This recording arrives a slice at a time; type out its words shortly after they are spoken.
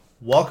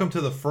Welcome to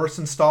the first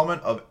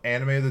installment of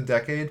Anime of the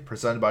Decade,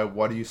 presented by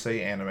What Do You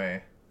Say Anime.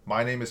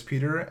 My name is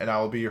Peter, and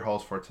I will be your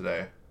host for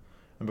today.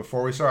 And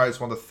before we start, I just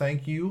want to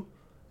thank you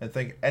and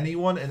thank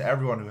anyone and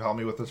everyone who helped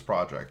me with this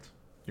project.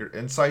 Your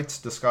insights,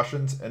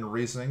 discussions, and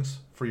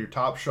reasonings for your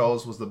top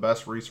shows was the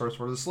best resource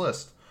for this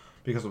list,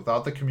 because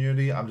without the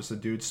community, I'm just a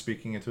dude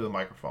speaking into the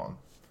microphone.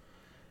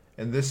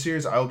 In this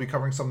series, I will be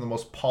covering some of the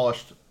most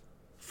polished,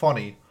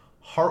 funny,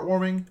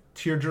 heartwarming,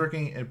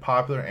 tear-jerking, and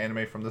popular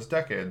anime from this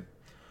decade.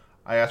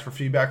 I asked for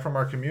feedback from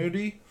our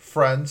community,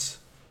 friends,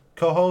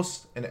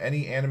 co-hosts, and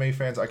any anime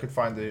fans I could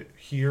find to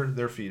hear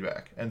their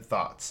feedback and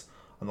thoughts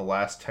on the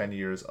last 10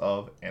 years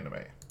of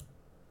anime.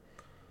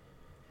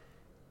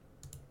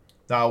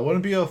 Now, it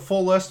wouldn't be a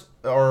full list,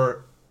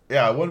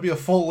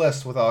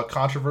 without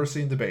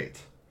controversy and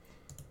debate.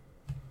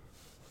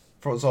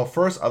 So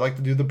first, I'd like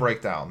to do the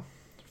breakdown.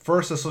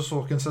 First, this list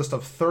will consist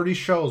of 30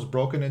 shows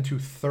broken into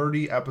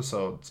 30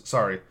 episodes.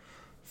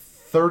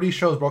 30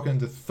 shows broken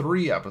into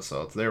 3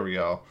 episodes. There we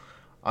go.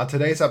 On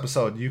today's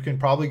episode, you can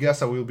probably guess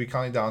that we will be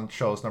counting down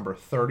shows number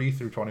 30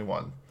 through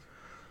 21.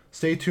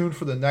 Stay tuned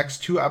for the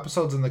next 2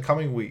 episodes in the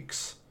coming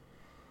weeks.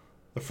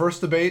 The first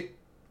debate,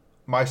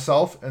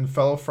 myself and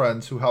fellow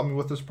friends who helped me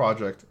with this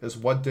project, is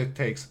what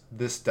dictates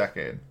this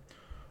decade.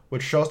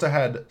 Which shows that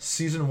had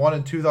Season 1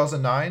 in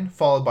 2009,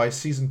 followed by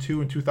Season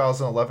 2 in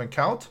 2011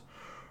 count?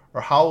 Or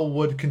how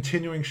would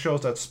continuing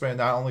shows that span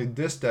not only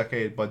this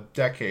decade, but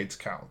decades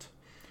count?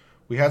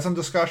 We had some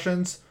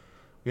discussions,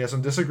 we had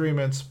some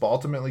disagreements, but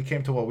ultimately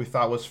came to what we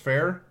thought was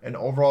fair and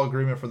overall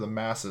agreement for the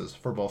masses,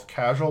 for both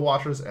casual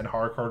watchers and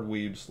hardcore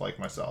weebs like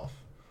myself.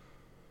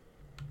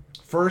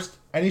 First,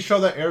 any show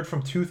that aired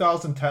from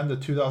 2010 to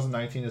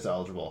 2019 is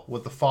eligible,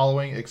 with the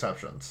following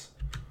exceptions.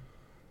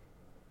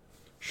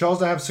 Shows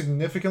that have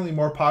significantly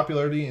more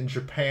popularity in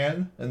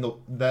Japan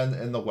than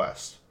in the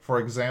West. For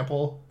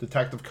example,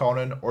 Detective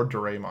Conan or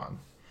Doraemon.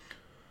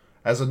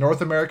 As a North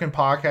American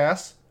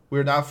podcast, we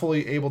are not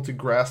fully able to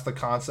grasp the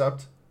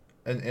concept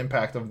and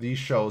impact of these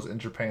shows in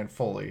Japan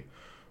fully.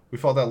 We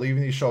felt that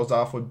leaving these shows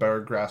off would better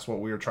grasp what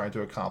we were trying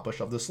to accomplish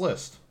of this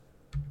list.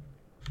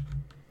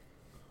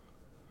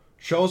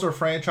 Shows or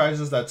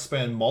franchises that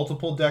span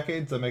multiple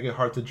decades that make it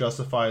hard to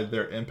justify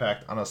their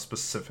impact on a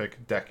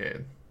specific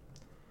decade.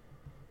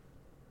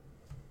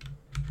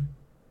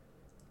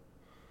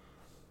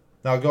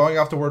 Now, going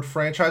off the word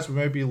franchise, we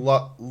may be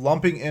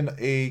lumping in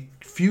a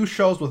few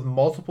shows with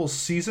multiple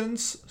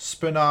seasons,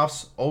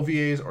 spin-offs,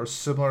 OVAs, or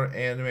similar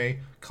anime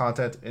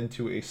content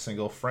into a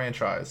single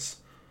franchise.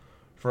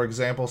 For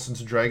example,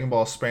 since Dragon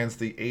Ball spans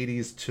the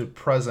 80s to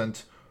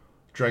present,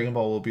 Dragon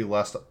Ball will be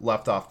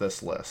left off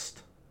this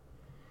list.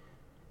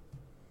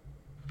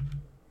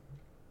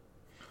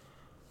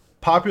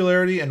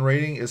 Popularity and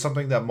rating is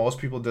something that most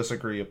people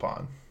disagree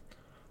upon.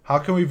 How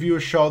can we view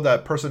a show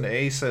that person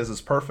A says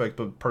is perfect,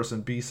 but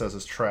person B says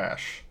is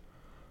trash?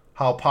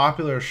 How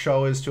popular a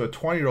show is to a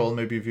 20-year-old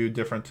may be viewed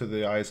different to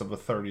the eyes of a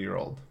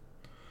 30-year-old.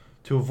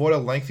 To avoid a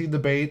lengthy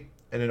debate,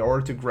 and in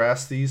order to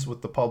grasp these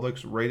with the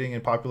public's rating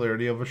and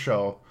popularity of a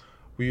show,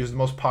 we use the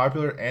most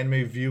popular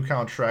anime view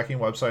count tracking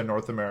website in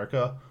North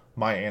America,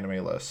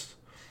 MyAnimeList,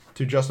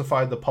 to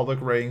justify the public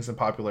ratings and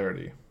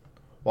popularity.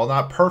 While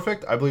not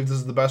perfect, I believe this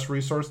is the best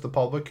resource the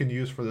public can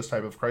use for this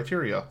type of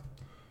criteria.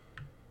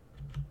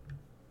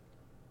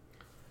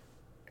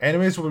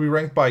 Animes will be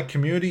ranked by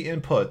community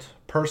input,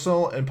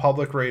 personal and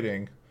public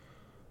rating,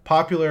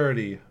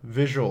 popularity,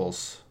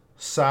 visuals,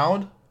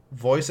 sound,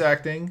 voice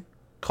acting,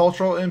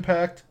 cultural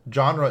impact,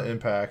 genre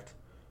impact,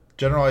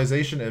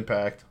 generalization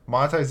impact,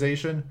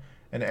 monetization,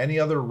 and any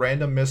other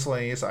random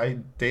miscellaneous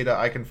data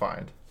I can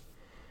find.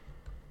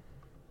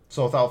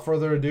 So without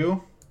further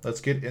ado,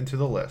 let's get into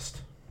the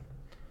list.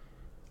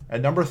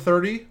 At number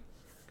 30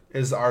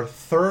 is our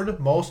third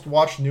most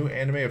watched new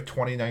anime of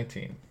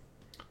 2019.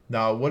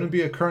 Now, it wouldn't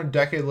be a current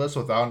decade list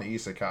without an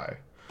isekai.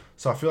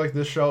 So I feel like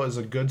this show is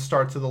a good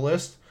start to the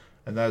list,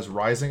 and that is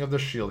Rising of the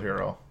Shield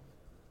Hero.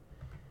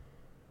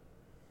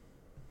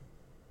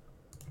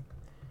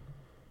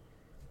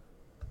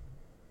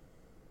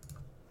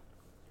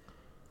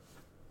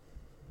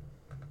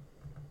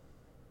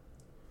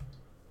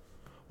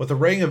 With a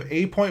rating of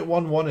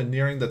 8.11 and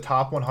nearing the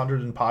top 100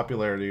 in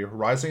popularity,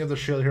 Rising of the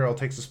Shield Hero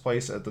takes its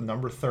place at the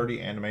number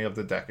 30 anime of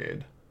the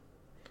decade.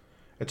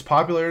 Its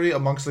popularity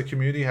amongst the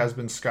community has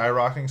been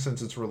skyrocketing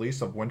since its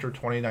release of winter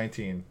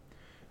 2019.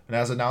 And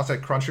as announced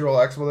at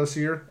Crunchyroll Expo this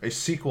year, a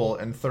sequel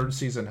and third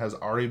season has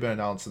already been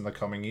announced in the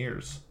coming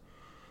years.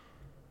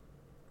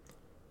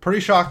 Pretty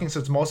shocking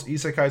since most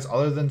isekais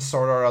other than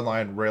Sword Art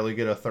Online rarely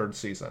get a third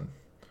season.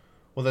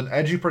 With an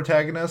edgy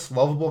protagonist,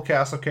 lovable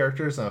cast of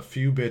characters, and a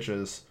few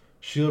bitches,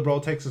 Shield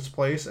Bro takes its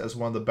place as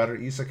one of the better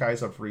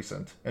isekais of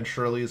recent, and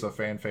surely is a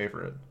fan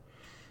favorite.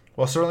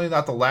 While certainly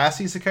not the last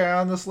isekai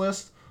on this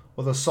list,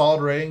 with a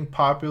solid rating,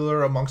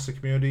 popular amongst the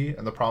community,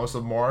 and the promise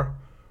of more,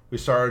 we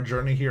start our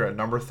journey here at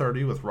number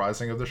 30 with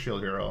Rising of the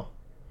Shield Hero.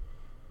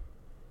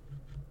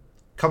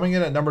 Coming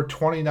in at number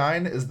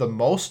 29 is the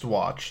most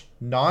watched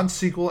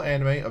non-sequel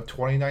anime of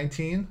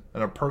 2019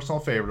 and a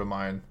personal favorite of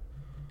mine,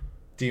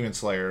 Demon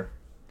Slayer.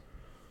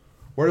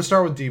 Where to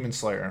start with Demon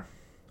Slayer?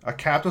 A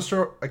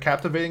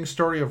captivating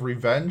story of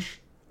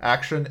revenge,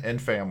 action, and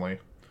family.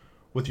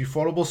 With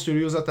Ufotable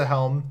Studios at the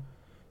helm,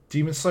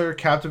 Demon Slayer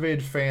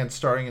captivated fans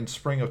starting in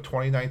spring of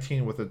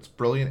 2019 with its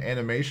brilliant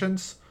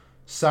animations,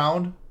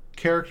 sound,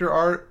 character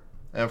art,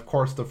 and of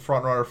course the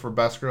frontrunner for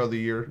Best Girl of the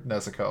Year,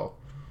 Nezuko.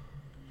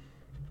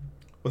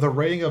 With a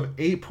rating of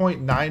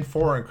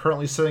 8.94 and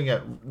currently sitting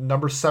at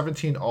number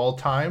 17 all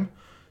time,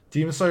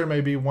 Demon Slayer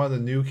may be one of the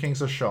new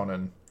kings of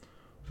shonen.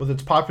 With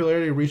its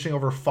popularity reaching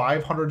over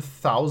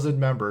 500,000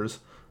 members,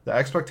 the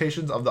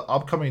expectations of the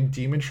upcoming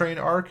Demon Train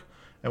arc,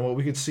 and what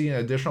we could see in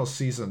additional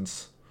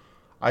seasons.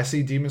 I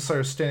see Demon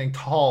Slayer standing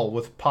tall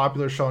with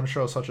popular shonen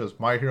shows such as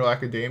My Hero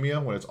Academia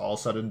when it's all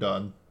said and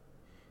done.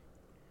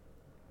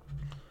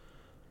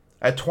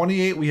 At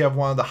 28, we have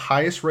one of the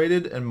highest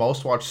rated and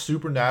most watched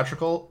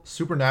supernatural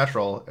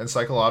and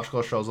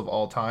psychological shows of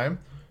all time,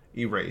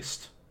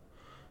 Erased.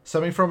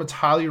 Stemming from its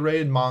highly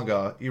rated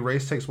manga,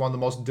 Erased takes one of the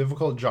most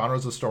difficult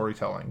genres of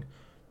storytelling,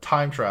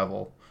 time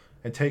travel,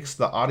 and takes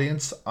the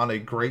audience on a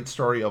great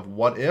story of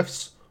what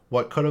ifs,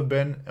 what could have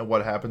been, and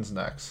what happens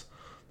next.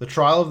 The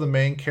trial of the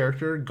main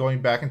character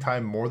going back in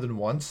time more than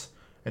once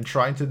and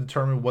trying to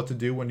determine what to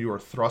do when you are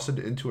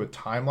thrusted into a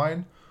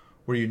timeline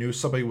where you knew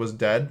somebody was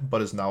dead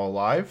but is now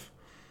alive,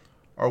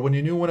 or when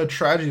you knew when a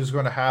tragedy was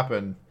going to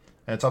happen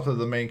and it's up to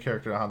the main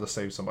character on how to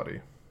save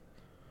somebody.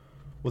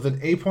 With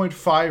an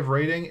 8.5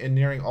 rating and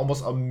nearing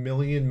almost 1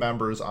 million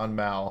members on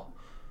Mal,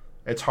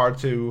 it's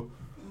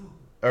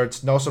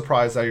no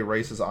surprise that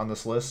Erased is on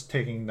this list,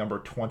 taking number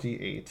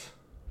 28.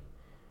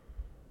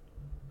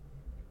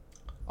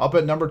 Up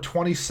at number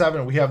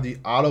 27, we have the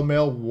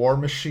Automail war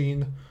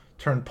machine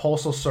turned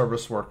postal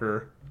service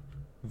worker,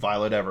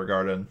 Violet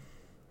Evergarden.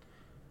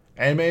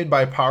 Animated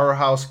by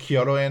powerhouse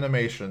Kyoto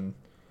Animation.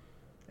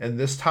 In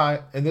this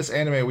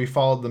anime, we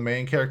followed the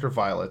main character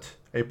Violet,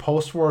 a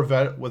post-war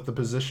vet with the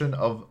position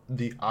of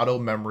the auto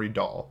memory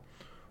doll,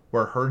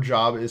 where her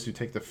job is to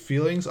take the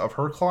feelings of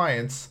her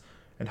clients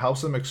and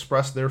helps them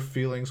express their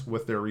feelings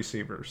with their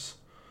receivers.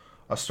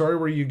 A story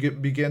where you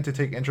begin to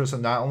take interest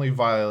in not only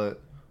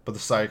Violet, but the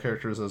side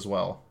characters as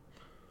well.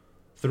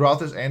 Throughout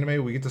this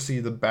anime, we get to see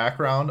the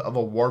background of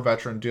a war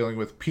veteran dealing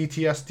with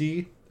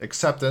PTSD,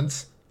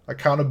 acceptance,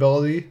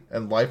 accountability,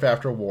 and life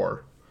after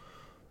war.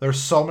 There's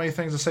so many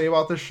things to say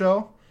about this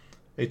show.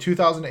 A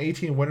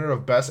 2018 winner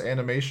of Best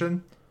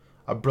Animation,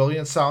 a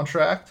brilliant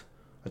soundtrack,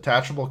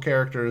 attachable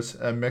characters,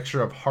 and a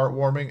mixture of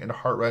heartwarming and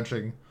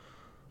heart-wrenching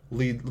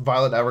lead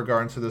Violet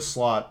Evergarden to this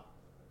slot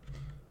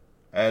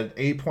at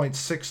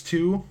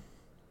 8.62,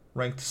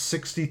 ranked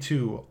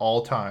 62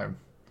 all time.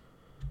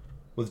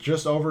 With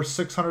just over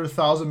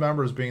 600,000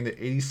 members being the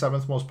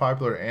 87th most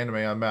popular anime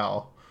on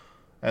Mal,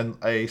 and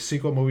a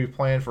sequel movie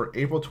planned for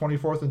April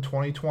 24th in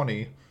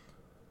 2020,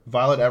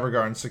 Violet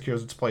Evergarden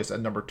secures its place at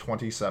number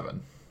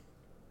 27.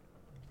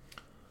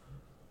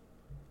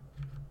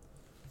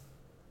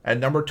 At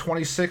number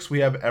 26, we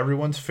have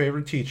everyone's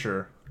favorite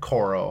teacher,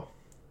 Koro.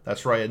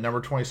 That's right, at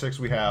number 26,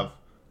 we have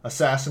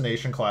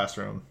Assassination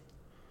Classroom.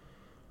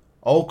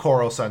 Oh,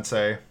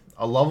 Koro-sensei,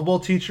 a lovable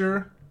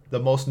teacher, the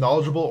most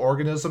knowledgeable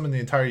organism in the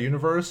entire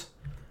universe,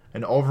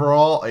 and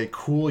overall a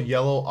cool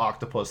yellow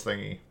octopus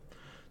thingy.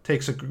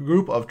 Takes a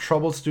group of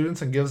troubled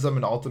students and gives them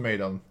an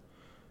ultimatum.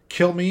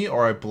 Kill me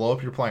or I blow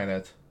up your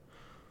planet.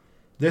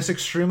 This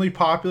extremely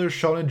popular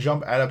Shonen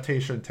Jump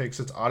adaptation takes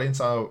its audience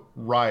on a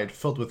ride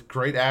filled with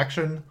great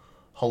action,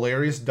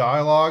 hilarious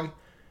dialogue,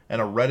 and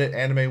a Reddit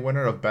anime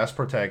winner of Best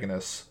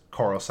Protagonist,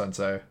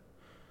 Koro-sensei.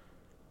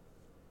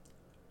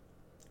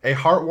 A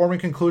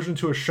heartwarming conclusion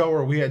to a show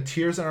where we had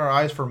tears in our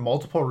eyes for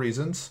multiple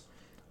reasons,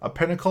 a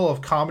pinnacle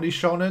of comedy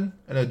shonen,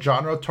 and a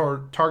genre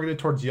targeted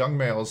towards young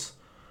males.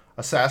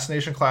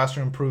 Assassination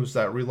Classroom proves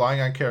that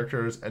relying on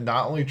characters and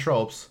not only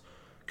tropes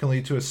can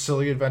lead to a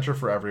silly adventure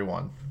for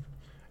everyone.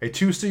 A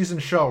 2-season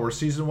show where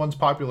Season 1's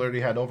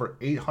popularity had over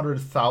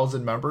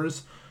 800,000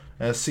 members,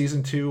 and a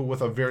Season 2 with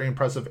a very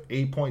impressive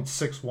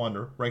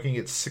 8.61, ranking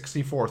it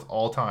 64th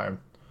all time.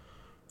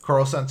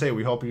 Koro-sensei,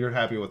 we hope you're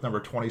happy with number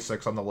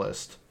 26 on the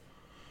list.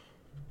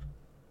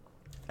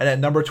 And at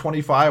number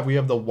 25, we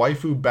have the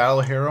waifu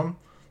battle harem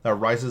that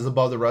rises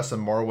above the rest in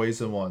more ways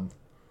than one.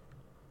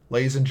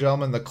 Ladies and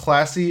gentlemen, the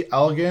classy,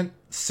 elegant,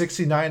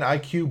 69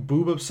 IQ,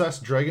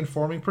 boob-obsessed,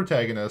 dragon-forming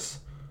protagonist,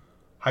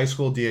 High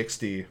School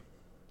DxD.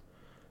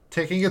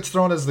 Taking its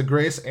throne as the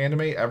greatest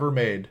anime ever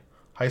made,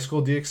 High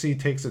School DxD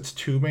takes its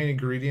two main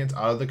ingredients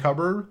out of the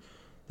cupboard,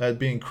 that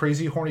being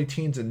crazy horny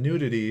teens and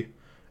nudity,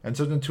 and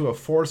turns into a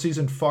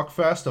 4-season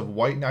fuckfest of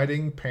white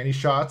knighting, panty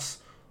shots,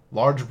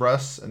 large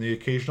breasts, and the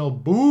occasional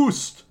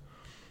boost.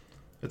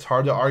 It's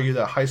hard to argue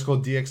that High School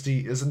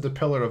DxD isn't the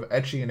pillar of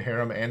ecchi and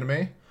harem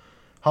anime,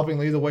 helping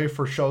lead the way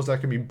for shows that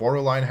can be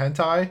borderline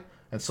hentai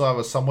and still have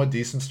a somewhat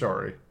decent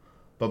story.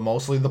 But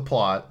mostly the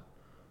plot.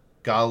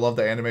 Gotta love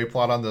the anime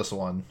plot on this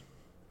one.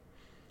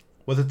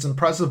 With its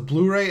impressive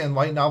Blu-ray and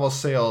light novel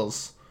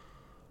sales,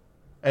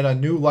 and a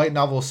new light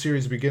novel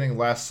series beginning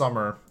last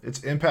summer,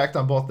 its impact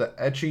on both the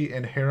ecchi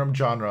and harem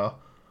genre,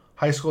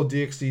 High School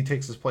DxD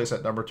takes its place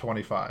at number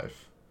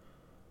 25.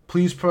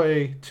 Please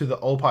pray to the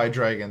Opie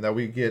Dragon that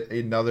we get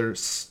another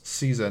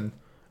season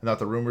and that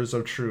the rumors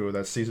are true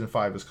that season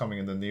 5 is coming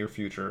in the near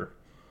future.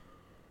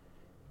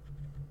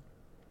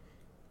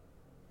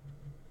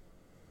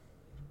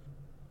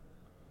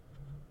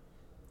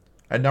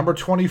 At number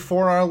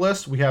 24 on our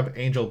list, we have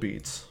Angel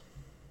Beats.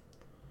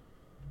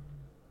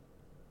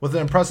 With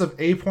an impressive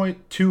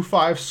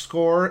 8.25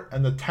 score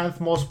and the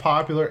 10th most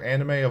popular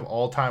anime of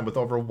all time with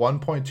over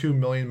 1.2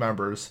 million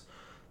members,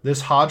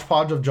 this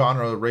hodgepodge of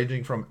genre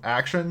ranging from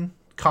action,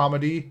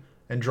 comedy,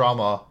 and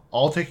drama,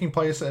 all taking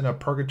place in a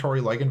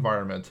purgatory-like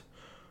environment,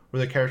 where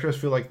the characters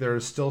feel like there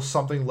is still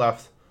something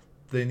left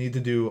they need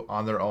to do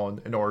on their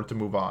own in order to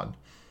move on.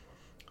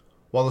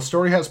 While the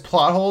story has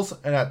plot holes,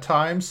 and at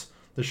times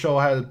the show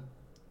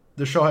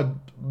had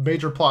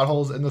major plot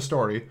holes in the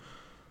story,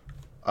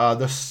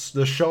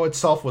 the show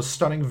itself was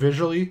stunning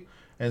visually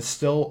and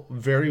still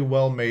very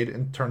well made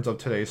in terms of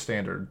today's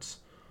standards.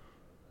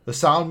 The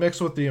sound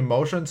mixed with the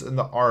emotions and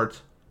the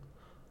art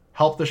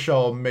helped the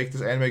show make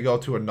this anime go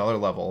to another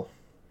level.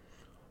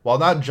 While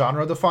not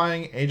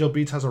genre-defying, Angel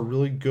Beats has a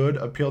really good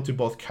appeal to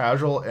both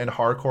casual and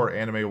hardcore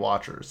anime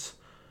watchers.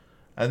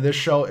 And this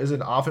show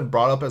isn't often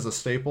brought up as a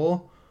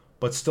staple,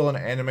 but still an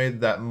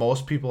anime that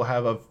most people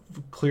have a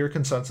clear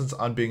consensus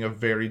on being a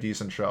very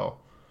decent show.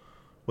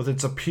 With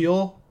its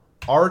appeal,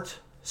 art,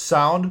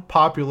 sound,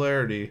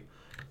 popularity,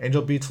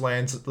 Angel Beats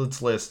lands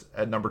its list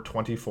at number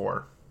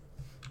 24.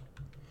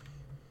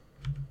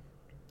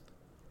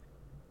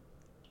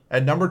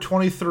 At number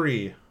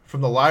 23,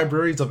 from the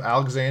libraries of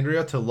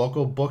Alexandria to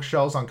local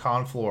bookshelves on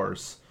con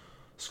floors,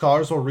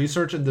 scholars will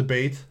research and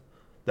debate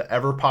the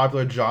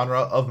ever-popular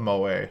genre of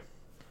moe.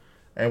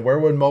 And where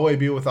would moe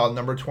be without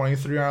number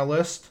 23 on our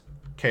list?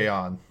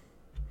 K-On!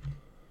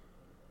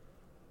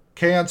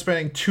 K-On!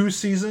 Spanning 2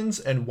 seasons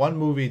and 1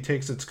 movie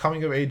takes its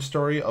coming-of-age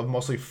story of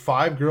mostly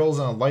 5 girls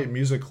in a light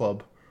music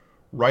club,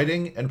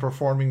 writing and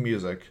performing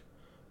music,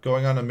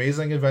 going on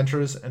amazing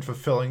adventures and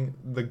fulfilling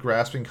the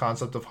grasping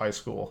concept of high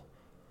school.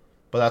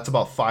 But that's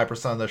about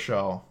 5% of the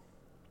show.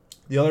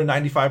 The other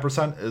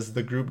 95% is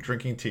the group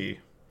drinking tea.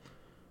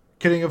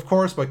 Kidding, of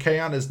course, but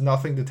K-On! Is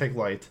nothing to take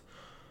light.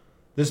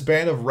 This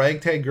band of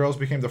ragtag girls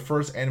became the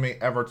first anime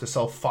ever to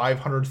sell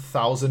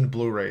 500,000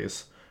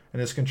 Blu-rays, and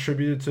has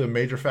contributed to a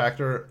major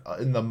factor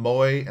in the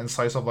moe and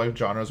slice-of-life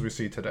genres we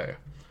see today.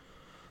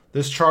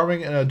 This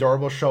charming and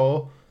adorable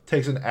show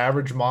takes an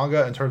average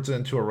manga and turns it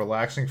into a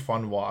relaxing,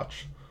 fun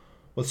watch.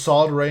 With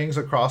solid ratings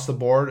across the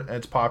board and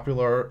its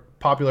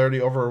popularity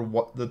over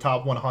the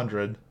top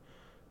 100,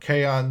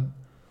 K-On!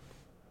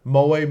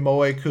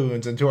 Moe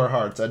Coons into our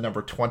hearts at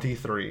number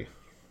 23.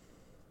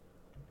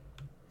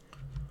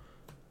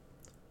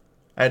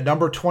 At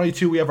number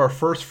 22, we have our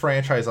first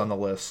franchise on the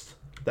list,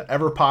 the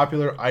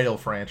ever-popular Idol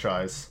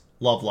franchise,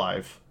 Love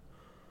Live.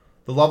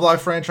 The Love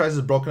Live franchise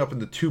is broken up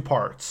into 2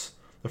 parts.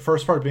 The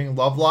first part being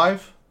Love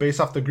Live, based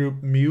off the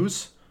group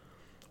Muse,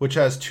 which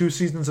has 2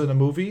 seasons in a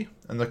movie,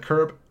 and the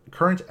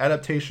current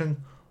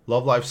adaptation,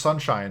 Love Live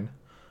Sunshine,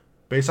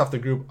 based off the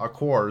group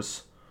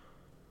Aqours.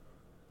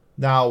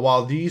 Now,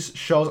 while these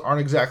shows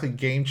aren't exactly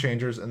game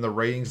changers in the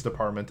ratings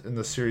department, in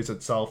the series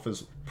itself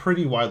is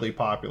pretty widely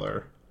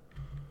popular.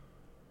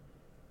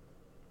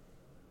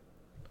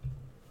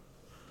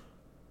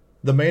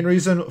 The main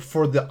reason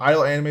for the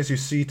idol animes you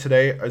see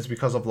today is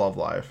because of Love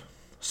Live.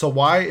 So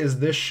why is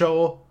this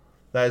show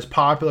that is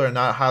popular and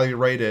not highly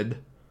rated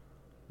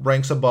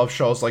ranks above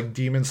shows like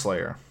Demon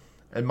Slayer?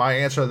 And my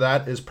answer to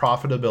that is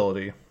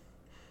profitability.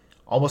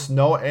 Almost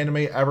no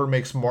anime ever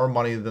makes more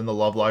money than the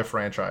Love Live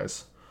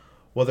franchise.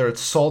 Whether it's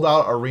sold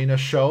out arena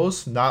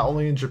shows, not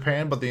only in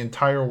Japan but the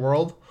entire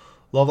world,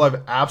 Love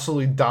Live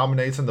absolutely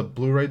dominates in the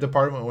Blu-ray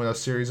department when a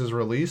series is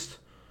released.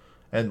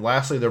 And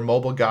lastly, their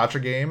mobile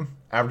gacha game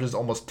averages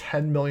almost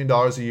 $10 million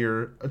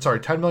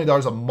 $10 million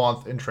a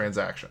month in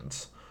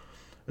transactions.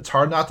 It's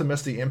hard not to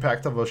miss the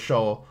impact of a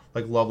show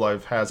like Love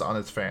Live has on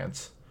its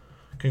fans.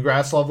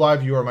 Congrats, Love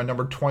Live, you are my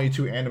number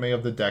 22 anime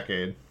of the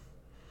decade.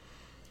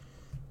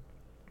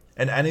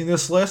 And ending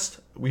this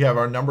list, we have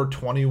our number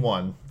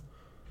 21,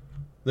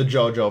 the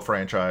JoJo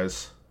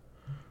franchise.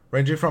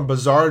 Ranging from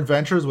bizarre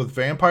adventures with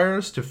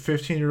vampires to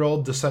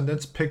 15-year-old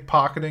descendants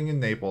pickpocketing in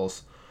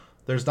Naples,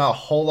 there's not a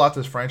whole lot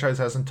this franchise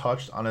hasn't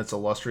touched on its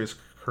illustrious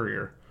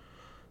career.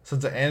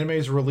 Since the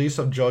anime's release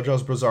of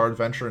JoJo's Bizarre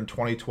Adventure in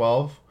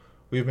 2012,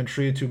 we have been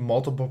treated to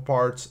multiple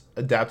parts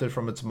adapted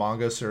from its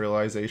manga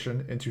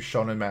serialization into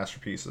shonen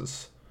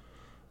masterpieces.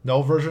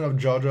 No version of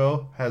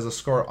JoJo has a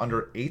score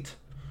under 8,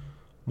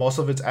 most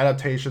of its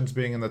adaptations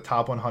being in the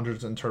top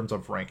 100s in terms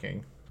of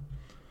ranking.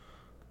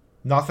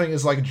 Nothing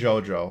is like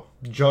JoJo.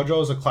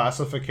 JoJo is a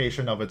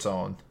classification of its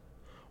own.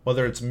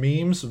 Whether it's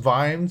memes,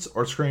 vines,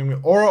 or screaming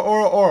 "Aura,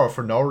 Aura, Aura"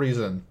 for no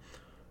reason,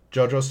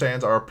 JoJo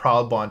stands are a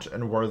proud bunch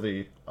and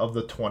worthy of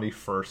the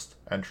 21st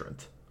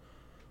entrant.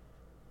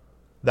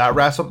 That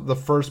wraps up the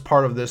first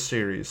part of this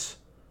series.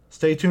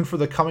 Stay tuned for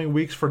the coming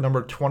weeks for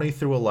number 20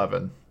 through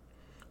 11.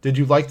 Did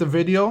you like the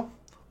video?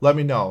 Let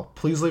me know.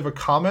 Please leave a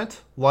comment,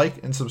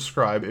 like, and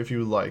subscribe if you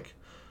would like.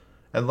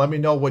 And let me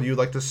know what you'd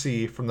like to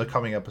see from the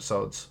coming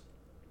episodes.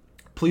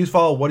 Please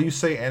follow What Do You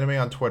Say Anime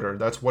on Twitter.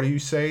 That's What Do You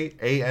Say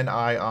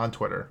ANI on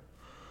Twitter.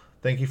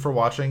 Thank you for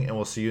watching, and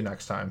we'll see you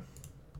next time.